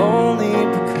will only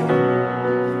become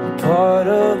a part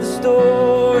of the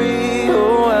story.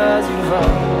 Oh, as you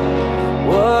run,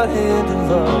 what hand of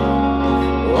love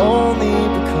will only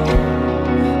become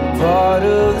a part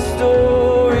of the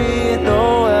story. And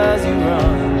know as you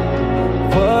run,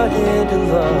 what hand of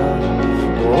love